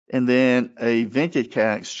and then a vented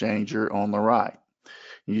cation exchanger on the right.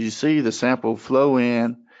 You see the sample flow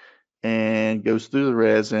in and goes through the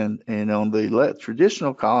resin, and on the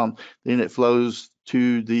traditional column, then it flows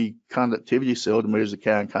to the conductivity cell to measure the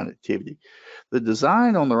cation conductivity. The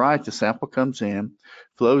design on the right, the sample comes in,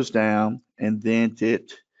 flows down, and then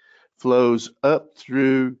it flows up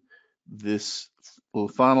through this little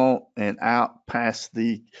funnel and out past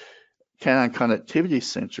the cation conductivity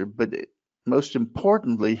sensor, but it most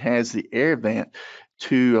importantly has the air vent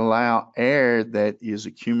to allow air that is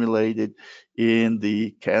accumulated in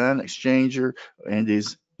the cation exchanger and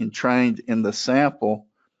is entrained in the sample,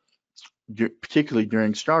 particularly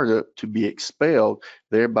during startup, to be expelled,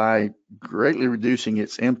 thereby greatly reducing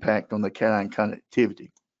its impact on the cation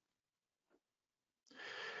conductivity.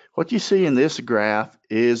 What you see in this graph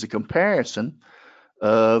is a comparison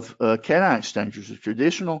of cation exchangers. A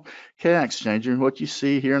traditional cation exchanger, and what you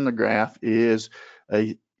see here in the graph is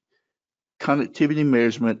a conductivity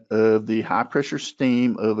measurement of the high pressure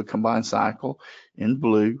steam of a combined cycle in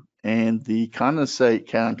blue and the condensate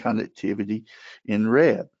cation conductivity in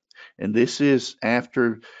red. And this is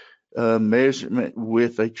after measurement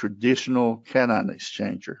with a traditional cation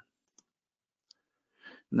exchanger.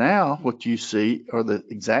 Now what you see are the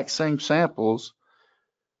exact same samples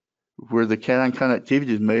where the cation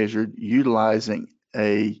conductivity is measured utilizing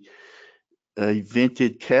a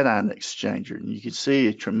vented cation exchanger. And you can see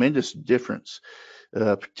a tremendous difference,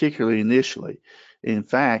 particularly initially. In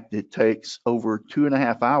fact, it takes over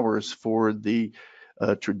 2.5 hours for the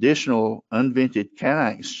traditional unvented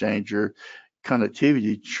cation exchanger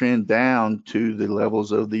conductivity to trend down to the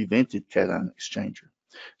levels of the vented cation exchanger.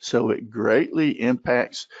 So it greatly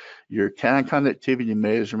impacts your cation conductivity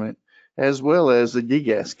measurement as well as the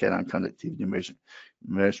degassed cation conductivity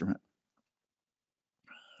measurement.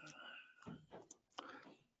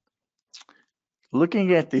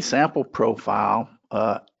 Looking at the sample profile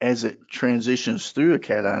as it transitions through a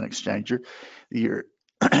cation exchanger, your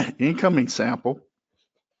incoming sample,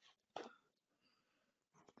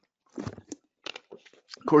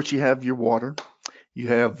 of course, you have your water, you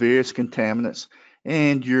have various contaminants,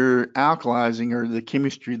 and you're alkalizing, or the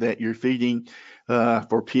chemistry that you're feeding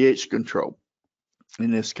for pH control,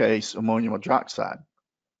 in this case, ammonium hydroxide.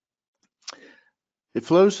 It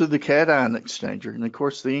flows through the cation exchanger, and of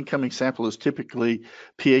course, the incoming sample is typically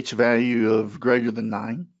pH value of greater than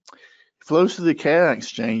 9. It flows through the cation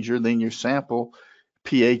exchanger, then your sample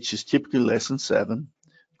pH is typically less than 7.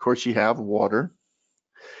 Of course, you have water,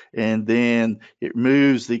 and then it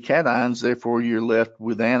removes the cations, therefore you're left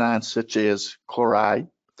with anions such as chloride,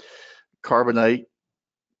 carbonate,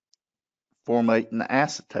 formate, and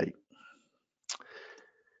acetate.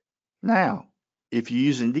 Now, if you're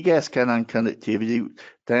using degassed cation conductivity,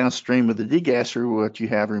 downstream of the degasser, what you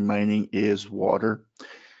have remaining is water,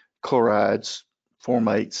 chlorides,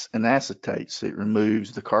 formates, and acetates. It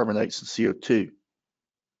removes the carbonates and CO2.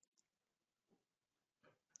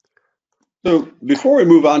 So before we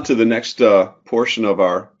move on to the next portion of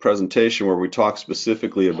our presentation, where we talk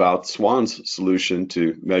specifically about SWAN's solution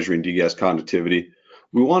to measuring degassed conductivity,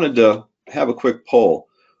 we wanted to have a quick poll.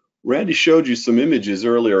 Randy showed you some images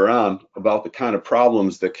earlier on about the kind of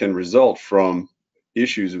problems that can result from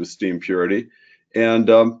issues with steam purity, and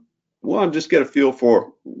we want to just get a feel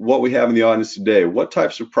for what we have in the audience today. What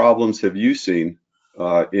types of problems have you seen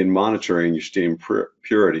in monitoring your steam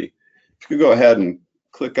purity? If you go ahead and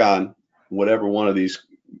click on whatever one of these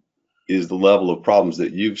is the level of problems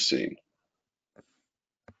that you've seen.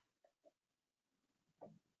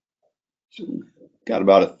 So got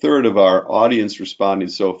about a third of our audience responding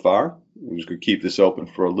so far. We're just going to keep this open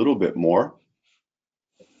for a little bit more.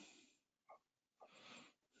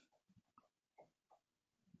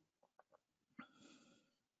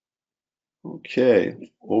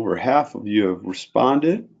 Okay, over half of you have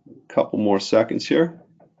responded. A couple more seconds here.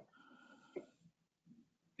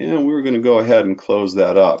 And we're going to go ahead and close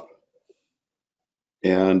that up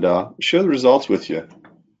and share the results with you.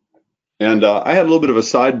 And I had a little bit of a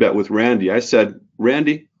side bet with Randy. I said,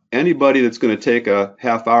 Randy, anybody that's going to take a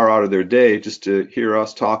half hour out of their day just to hear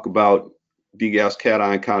us talk about degassed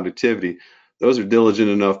cation conductivity, those are diligent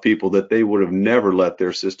enough people that they would have never let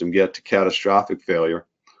their system get to catastrophic failure.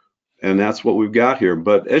 And that's what we've got here.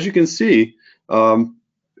 But as you can see,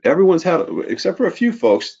 everyone's had, except for a few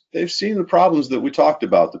folks, they've seen the problems that we talked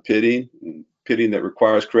about, the pitting that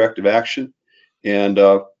requires corrective action. And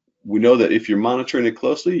we know that if you're monitoring it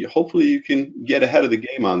closely, hopefully you can get ahead of the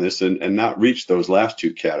game on this and not reach those last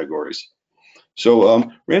two categories. So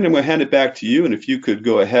Randy, I'm going to hand it back to you, and if you could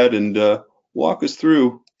go ahead and walk us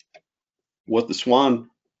through what the SWAN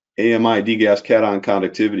AMI Degassed Cation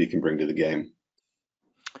Conductivity can bring to the game.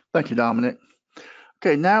 Thank you, Dominic.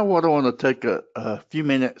 Okay, now what I want to take a few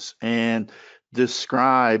minutes and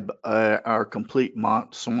describe our complete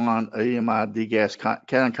SWAN AMI Degassed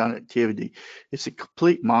Cation Conductivity. It's a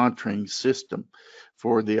complete monitoring system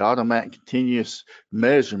for the automatic continuous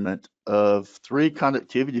measurement of 3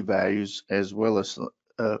 conductivity values as well as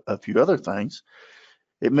a few other things.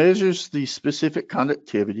 It measures the specific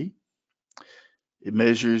conductivity. It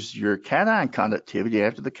measures your cation conductivity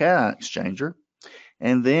after the cation exchanger.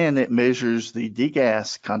 And then it measures the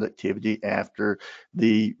degassed conductivity after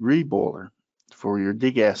the reboiler for your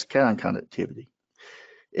degassed cation conductivity.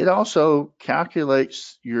 It also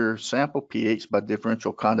calculates your sample pH by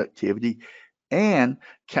differential conductivity and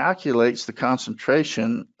calculates the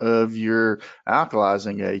concentration of your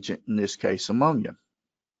alkalizing agent, in this case ammonia.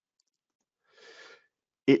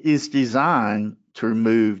 It is designed to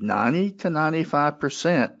remove 90 to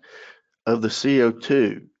 95% of the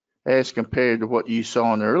CO2 as compared to what you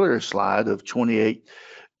saw on the earlier slide of 28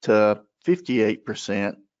 to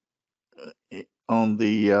 58% on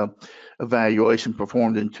the evaluation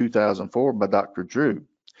performed in 2004 by Dr. Drew.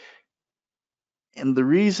 And the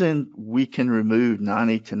reason we can remove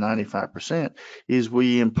 90 to 95% is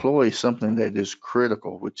we employ something that is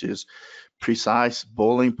critical, which is precise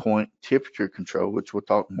boiling point temperature control, which we'll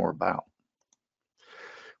talk more about.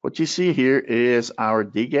 What you see here is our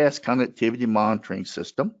degassed conductivity monitoring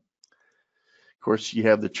system. Of course, you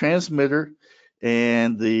have the transmitter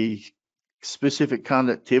and the specific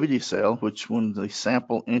conductivity cell, which when the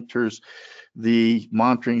sample enters the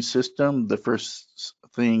monitoring system, the first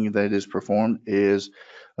thing that is performed is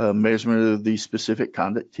a measurement of the specific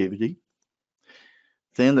conductivity.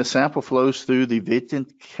 Then the sample flows through the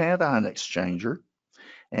vented cation exchanger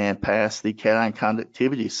and past the cation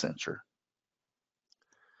conductivity sensor.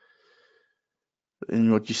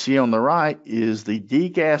 And what you see on the right is the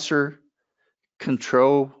degasser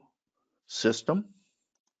control system.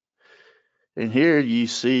 And here you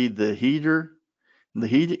see the heater, the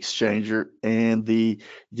heat exchanger, and the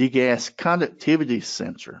degassed conductivity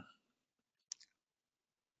sensor.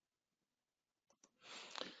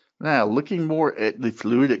 Now, looking more at the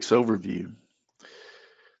fluidics overview,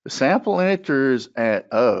 the sample enters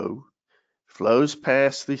at O, flows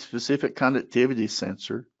past the specific conductivity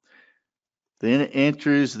sensor, then it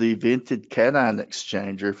enters the vented cation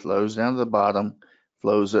exchanger, flows down to the bottom,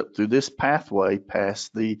 flows up through this pathway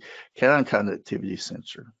past the cation conductivity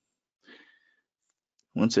sensor.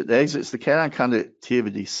 Once it exits the cation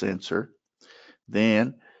conductivity sensor,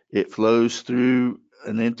 then it flows through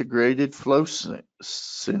an integrated flow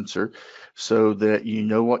sensor so that you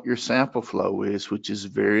know what your sample flow is, which is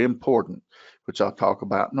very important, which I'll talk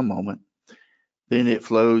about in a moment. Then it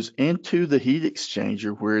flows into the heat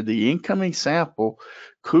exchanger where the incoming sample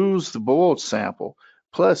cools the boiled sample.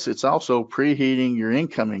 Plus, it's also preheating your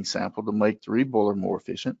incoming sample to make the reboiler more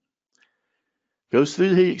efficient. Goes through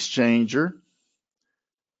the heat exchanger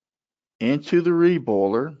into the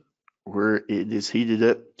reboiler where it is heated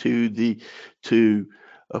up to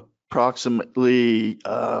approximately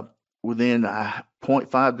within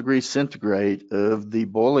 0.5 degrees centigrade of the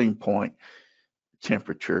boiling point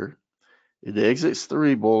temperature. It exits the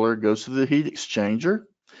reboiler, goes to the heat exchanger,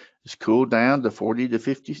 is cooled down to 40 to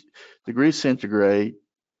 50 degrees centigrade,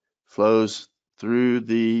 flows through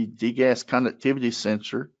the degassed conductivity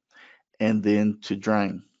sensor, and then to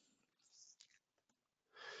drain.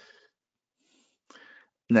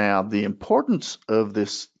 Now, the importance of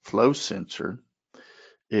this flow sensor,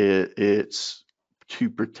 it's to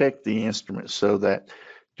protect the instrument so that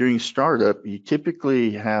during startup, you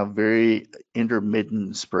typically have very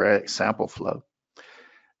intermittent sporadic sample flow.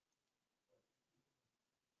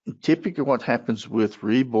 Typically what happens with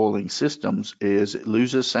reboiling systems is it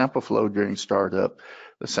loses sample flow during startup.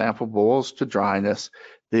 The sample boils to dryness,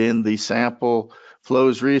 then the sample flow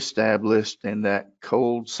is reestablished and that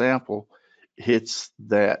cold sample hits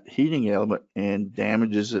that heating element and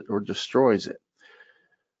damages it or destroys it.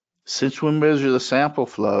 Since we measure the sample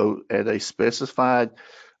flow at a specified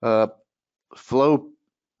flow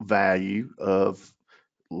value of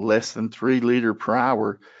less than 3 liters per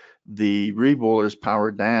hour, the reboiler is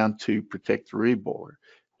powered down to protect the reboiler.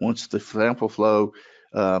 Once the sample flow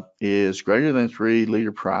is greater than 3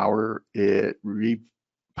 liters per hour, it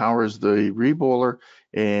repowers the reboiler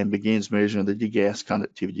and begins measuring the degassed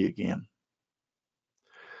conductivity again.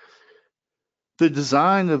 The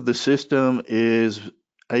design of the system is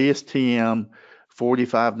ASTM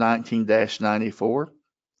 4519-94.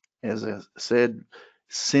 As I said,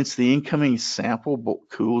 since the incoming sample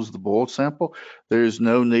cools the boiled sample, there is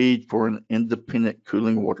no need for an independent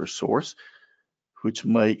cooling water source, which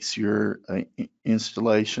makes your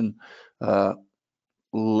installation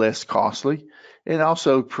less costly, and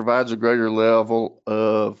also provides a greater level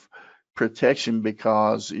of protection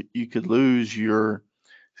because you could lose your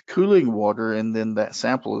cooling water and then that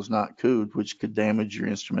sample is not cooled, which could damage your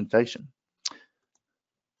instrumentation.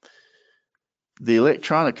 The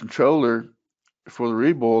electronic controller for the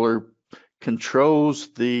reboiler controls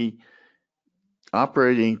the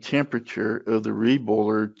operating temperature of the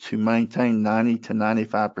reboiler to maintain 90 to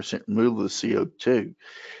 95% removal of CO2.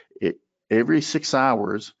 Every 6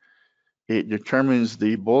 hours, it determines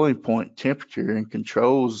the boiling point temperature and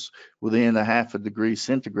controls within a half a degree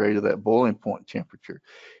centigrade of that boiling point temperature.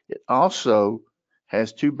 It also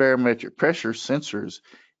has 2 barometric pressure sensors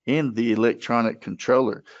in the electronic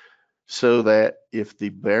controller, so that if the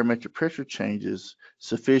barometric pressure changes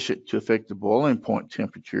sufficient to affect the boiling point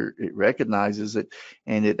temperature, it recognizes it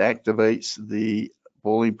and it activates the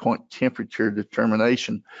boiling point temperature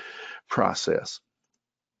determination process.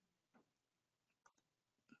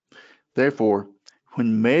 Therefore,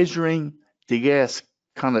 when measuring degassed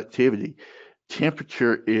conductivity,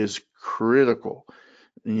 temperature is critical,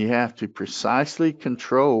 and you have to precisely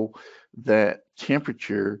control that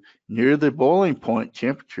temperature near the boiling point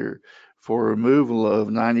temperature for removal of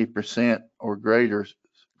 90% or greater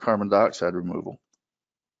carbon dioxide removal.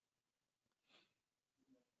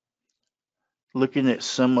 Looking at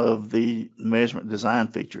some of the measurement design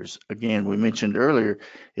features, again, we mentioned earlier,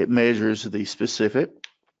 it measures the specific,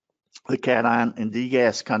 the cation and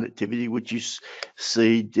degassed conductivity, which you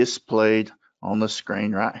see displayed on the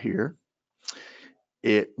screen right here.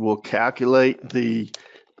 It will calculate the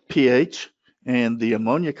pH and the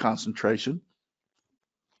ammonia concentration,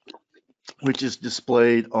 which is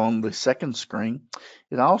displayed on the second screen.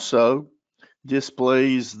 It also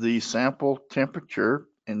displays the sample temperature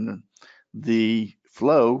and the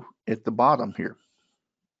flow at the bottom here.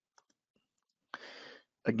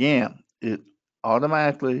 Again, it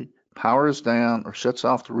automatically powers down or shuts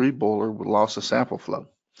off the reboiler with loss of sample flow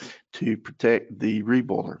to protect the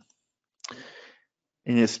reboiler.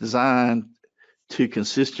 And it's designed to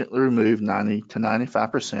consistently remove 90 to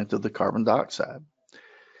 95% of the carbon dioxide.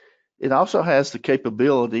 It also has the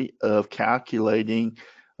capability of calculating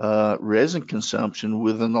resin consumption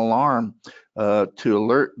with an alarm to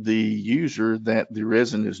alert the user that the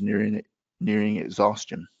resin is nearing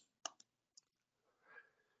exhaustion.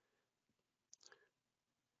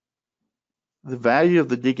 The value of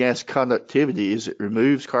the degassed conductivity is it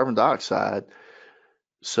removes carbon dioxide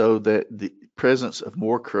so that the presence of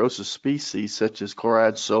more corrosive species such as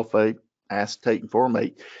chloride, sulfate, acetate, and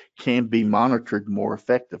formate can be monitored more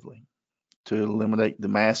effectively to eliminate the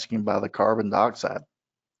masking by the carbon dioxide.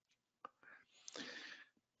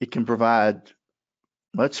 It can provide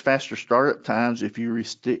much faster startup times if you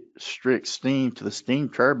restrict steam to the steam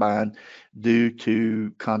turbine due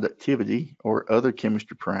to conductivity or other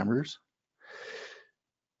chemistry parameters.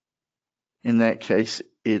 In that case,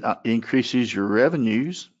 it increases your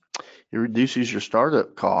revenues, it reduces your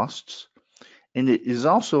startup costs, and it is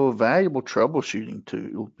also a valuable troubleshooting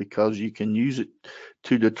tool because you can use it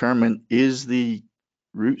to determine, is the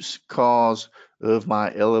root cause of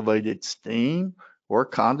my elevated steam or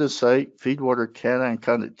condensate feedwater cation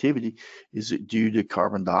conductivity, is it due to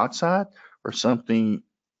carbon dioxide or something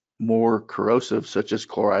more corrosive such as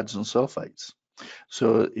chlorides and sulfates?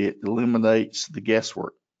 So it eliminates the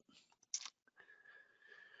guesswork.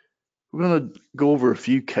 We're going to go over a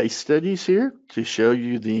few case studies here to show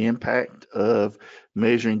you the impact of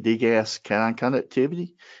measuring degassed cation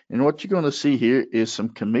conductivity. And what you're going to see here is some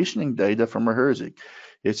commissioning data from a HRSG.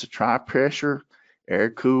 It's a tri-pressure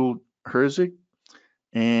air-cooled HRSG,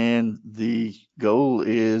 and the goal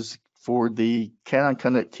is for the cation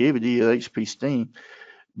conductivity of HP steam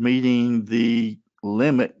meeting the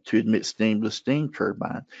limit to admit steam to the steam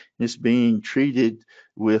turbine. It's being treated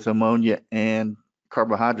with ammonia and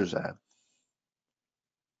carbohydrazide.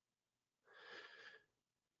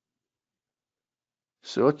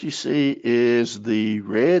 So what you see is the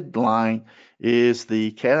red line is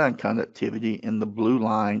the cation conductivity and the blue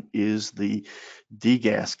line is the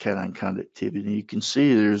degassed cation conductivity. You can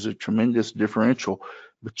see there's a tremendous differential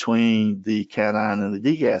between the cation and the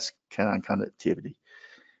degassed cation conductivity.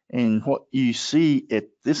 And what you see at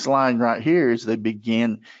this line right here is they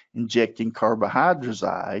begin injecting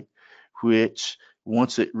carbohydrazide, which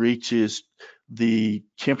once it reaches the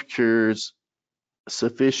temperatures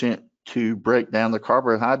sufficient to break down the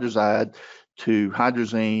carbohydrazide to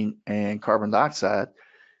hydrazine and carbon dioxide,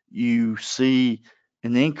 you see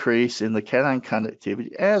an increase in the cation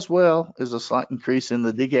conductivity as well as a slight increase in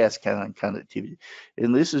the degassed cation conductivity.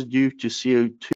 And this is due to CO2